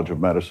the College of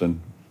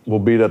Medicine will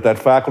be that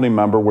faculty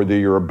member, whether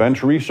you're a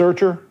bench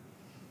researcher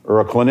or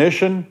a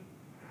clinician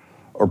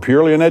or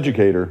purely an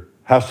educator,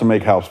 has to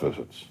make house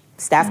visits.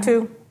 Staff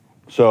too.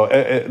 So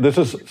this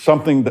is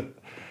something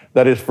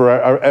that is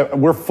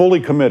we're fully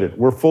committed.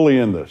 We're fully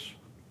in this.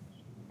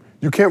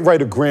 You can't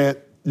write a grant.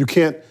 You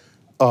can't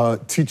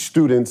teach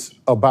students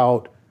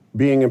about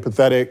being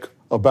empathetic,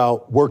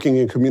 about working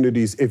in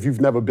communities if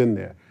you've never been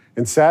there.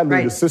 And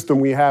sadly, the system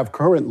we have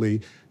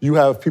currently, you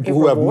have people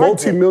who have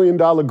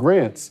multi-million-dollar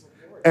grants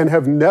and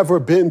have never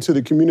been to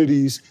the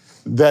communities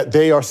that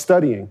they are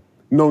studying,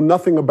 know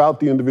nothing about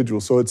the individual.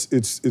 So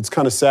it's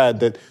kind of sad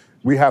that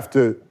we have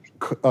to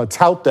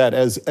tout that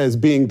as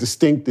being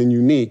distinct and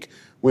unique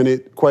when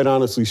it, quite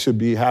honestly, should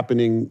be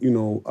happening,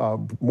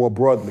 more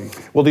broadly.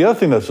 Well, the other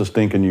thing that's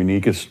distinct and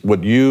unique is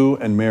what you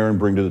and Maren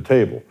bring to the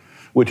table,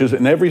 which is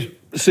in every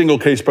single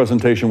case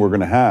presentation we're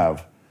going to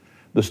have,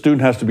 the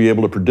student has to be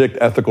able to predict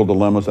ethical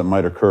dilemmas that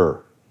might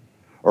occur,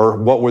 or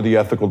what were the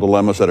ethical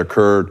dilemmas that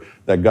occurred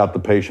that got the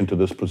patient to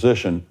this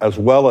position, as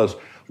well as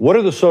what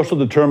are the social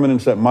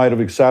determinants that might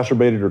have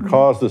exacerbated or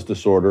caused this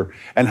disorder,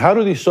 and how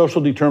do these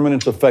social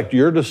determinants affect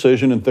your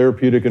decision in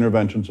therapeutic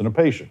interventions in a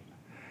patient?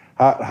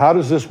 How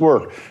does this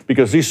work?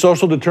 Because these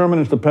social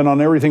determinants depend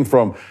on everything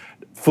from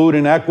food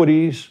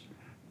inequities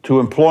to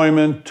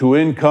employment, to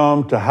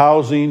income, to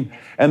housing.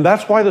 And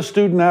that's why the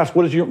student asks,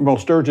 what is your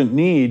most urgent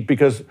need?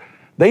 Because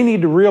they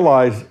need to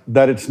realize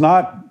that it's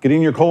not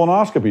getting your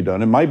colonoscopy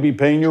done. It might be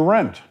paying your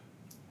rent.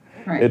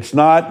 Right. It's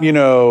not,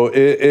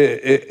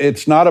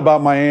 it's not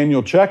about my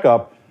annual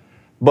checkup,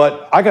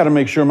 but I got to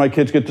make sure my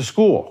kids get to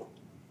school.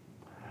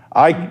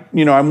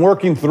 I'm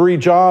working 3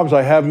 jobs.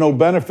 I have no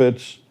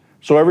benefits.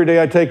 So every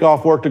day I take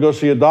off work to go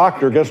see a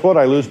doctor, guess what?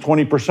 I lose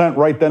 20%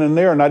 right then and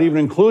there, not even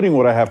including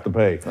what I have to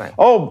pay. Right.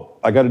 Oh,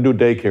 I got to do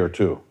daycare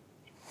too.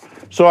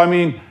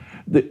 So,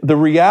 the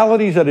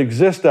realities that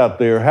exist out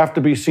there have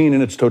to be seen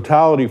in its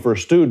totality for a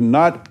student,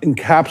 not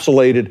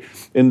encapsulated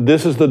in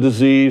this is the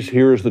disease,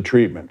 here is the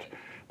treatment.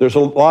 There's a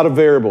lot of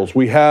variables.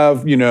 We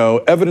have,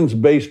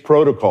 evidence-based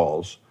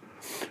protocols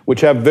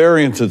which have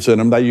variances in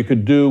them that you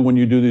could do when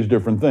you do these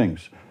different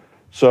things.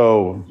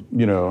 So,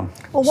 Well,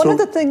 one of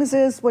the things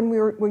is when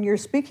you're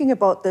speaking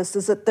about this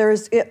is that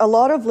there's a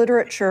lot of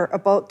literature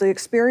about the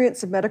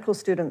experience of medical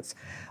students.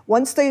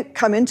 Once they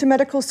come into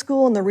medical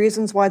school and the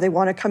reasons why they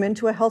want to come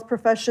into a health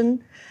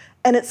profession,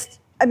 and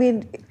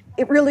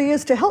it really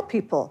is to help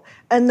people.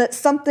 And that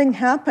something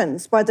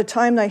happens by the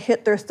time they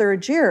hit their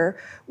 3rd year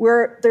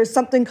where there's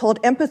something called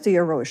empathy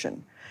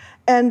erosion.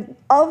 And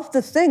of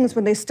the things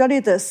when they study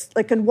this,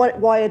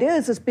 why it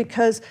is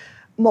because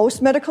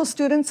most medical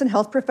students and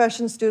health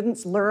profession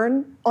students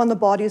learn on the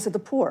bodies of the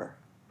poor,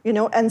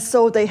 and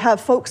so they have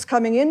folks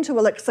coming into,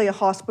 let's say, a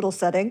hospital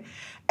setting,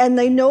 and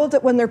they know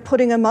that when they're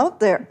putting them out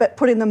there, but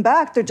putting them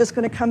back, they're just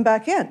going to come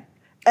back in.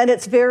 And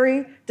it's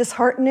very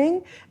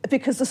disheartening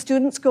because the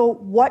students go,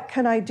 what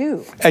can I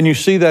do? And you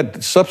see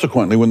that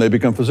subsequently when they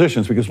become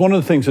physicians, because one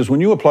of the things is when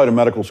you apply to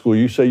medical school,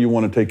 you say you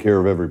want to take care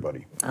of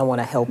everybody. I want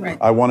to help. Right.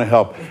 I want to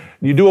help.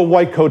 You do a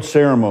white coat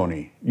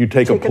ceremony. You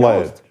take a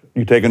pledge.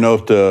 You take an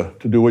oath to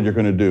do what you're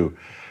going to do.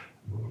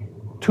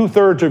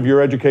 2/3 of your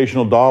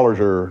educational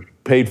dollars are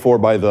paid for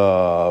by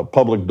the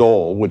public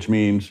dole, which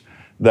means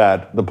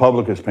that the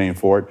public is paying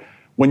for it.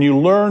 When you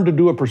learn to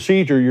do a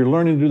procedure, you're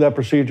learning to do that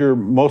procedure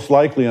most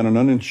likely on an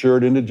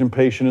uninsured indigent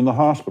patient in the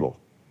hospital.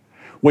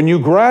 When you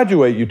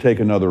graduate, you take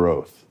another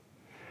oath.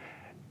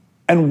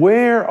 And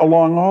where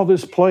along all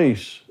this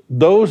place,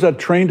 those that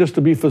trained us to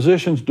be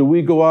physicians, do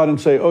we go out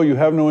and say, oh, you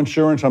have no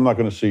insurance, I'm not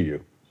going to see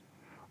you?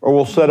 Or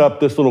we'll set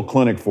up this little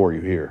clinic for you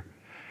here.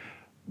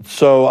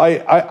 So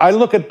I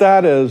look at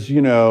that as,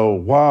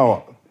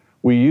 wow,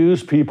 we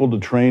use people to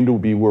train to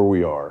be where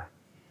we are.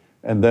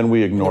 And then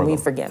we ignore them. And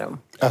we forget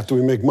them. After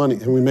we make money,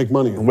 and we make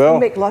money. Well, we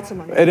make lots of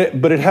money.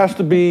 But it has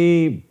to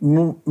be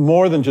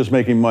more than just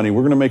making money.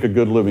 We're going to make a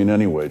good living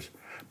anyways.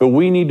 But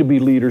we need to be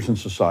leaders in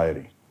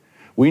society.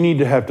 We need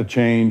to have to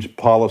change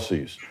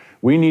policies.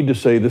 We need to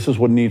say this is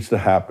what needs to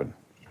happen.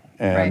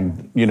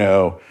 And,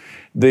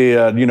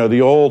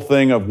 the old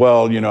thing of,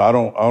 I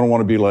don't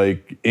want to be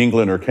like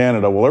England or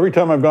Canada. Well, every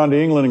time I've gone to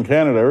England and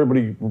Canada,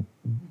 everybody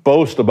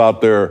boasts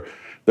about their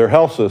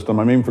health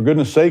system. For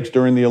goodness sakes,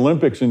 during the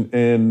Olympics in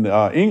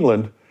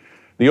England,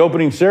 the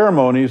opening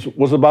ceremonies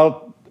was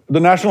about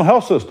the national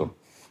health system.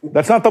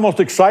 That's not the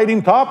most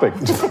exciting topic,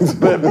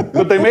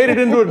 but they made it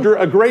into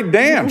a great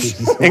dance,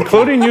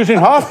 including using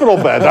hospital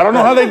beds. I don't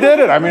know how they did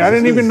it. I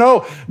didn't even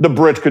know the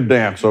Brits could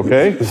dance,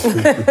 okay?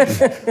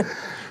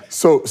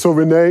 So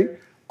Renee,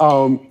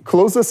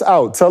 close us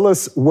out. Tell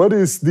us what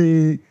is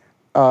if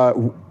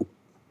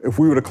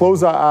we were to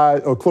close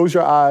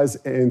your eyes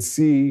and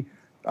see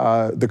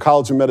the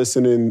College of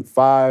Medicine in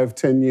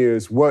 5-10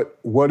 years, what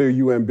are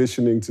you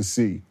ambitioning to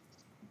see?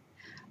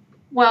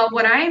 Well,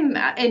 what I'm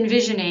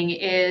envisioning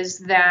is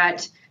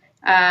that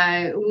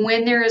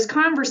when there is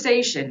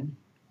conversation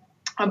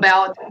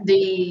about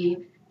the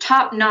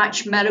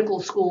top-notch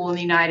medical school in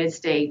the United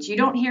States. You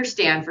don't hear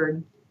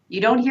Stanford. You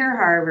don't hear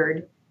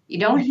Harvard. You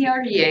don't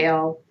hear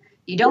Yale.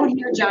 You don't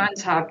hear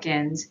Johns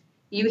Hopkins.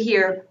 You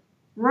hear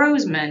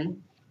Roseman,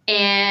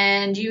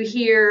 and you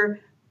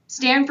hear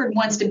Stanford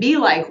wants to be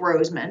like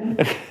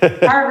Roseman.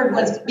 Harvard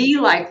wants to be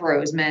like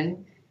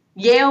Roseman.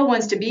 Yale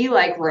wants to be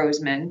like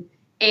Roseman.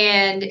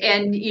 And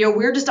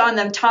we're just on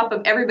the top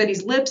of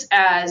everybody's lips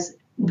as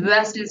the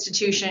best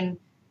institution,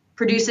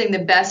 producing the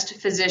best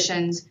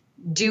physicians,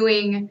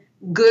 doing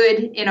good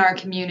in our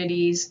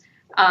communities,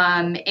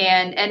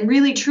 and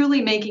really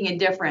truly making a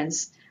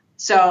difference.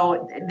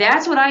 So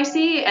that's what I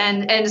see,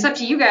 and it's up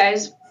to you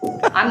guys.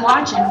 I'm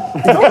watching.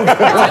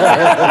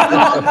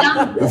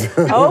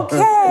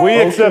 Okay. We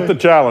accept the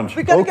challenge.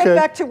 We got to get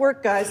back to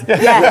work, guys.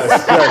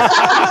 Yes.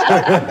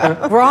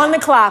 We're on the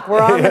clock.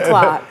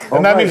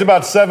 And that means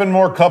about 7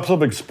 more cups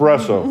of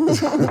espresso.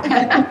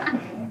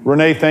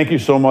 Renee, thank you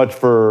so much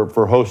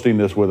for hosting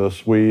this with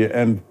us.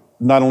 And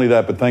not only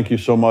that, but thank you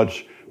so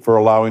much for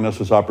allowing us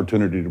this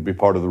opportunity to be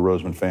part of the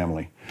Roseman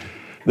family.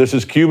 This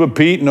is Cuba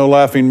Pete, No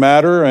Laughing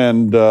Matter,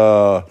 and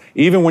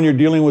even when you're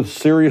dealing with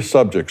serious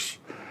subjects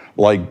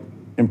like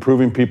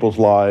improving people's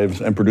lives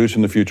and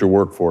producing the future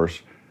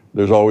workforce,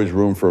 there's always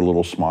room for a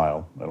little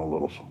smile and a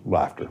little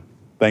laughter.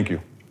 Thank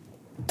you.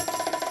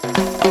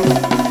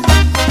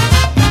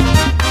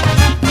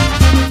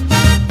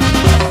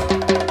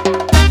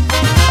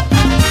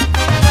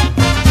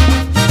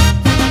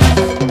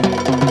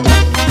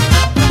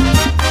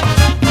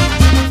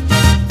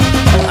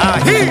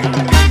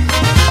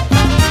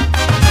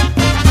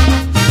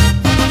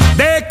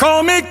 They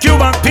call me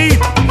Cuban Pete.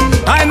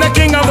 I'm the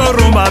king of the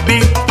rumba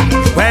beat.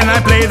 When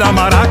I play the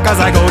maracas,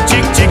 I go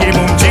chick, chiggy,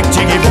 boom, chick,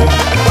 chiggy,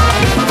 boom.